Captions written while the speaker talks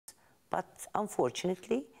But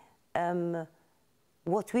unfortunately,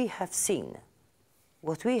 what we have seen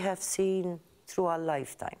through our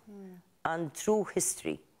lifetime and through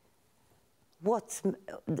history, what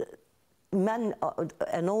men,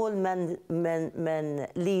 an all men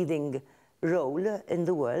leading role in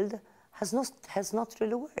the world has not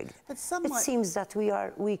really worked. But it seems that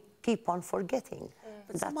we keep on forgetting.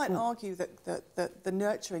 But some might argue that the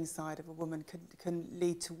nurturing side of a woman can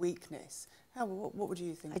lead to weakness. What would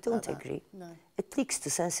you think? I don't agree. No. It leads to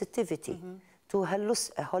sensitivity, to a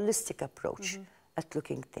holistic approach at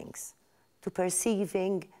looking things, to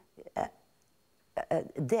perceiving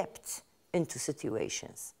depth into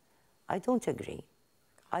situations. I don't agree.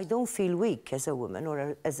 I don't feel weak as a woman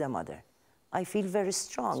or as a mother. I feel very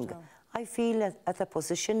strong. I feel at a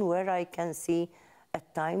position where I can see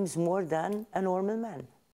at times more than a normal man.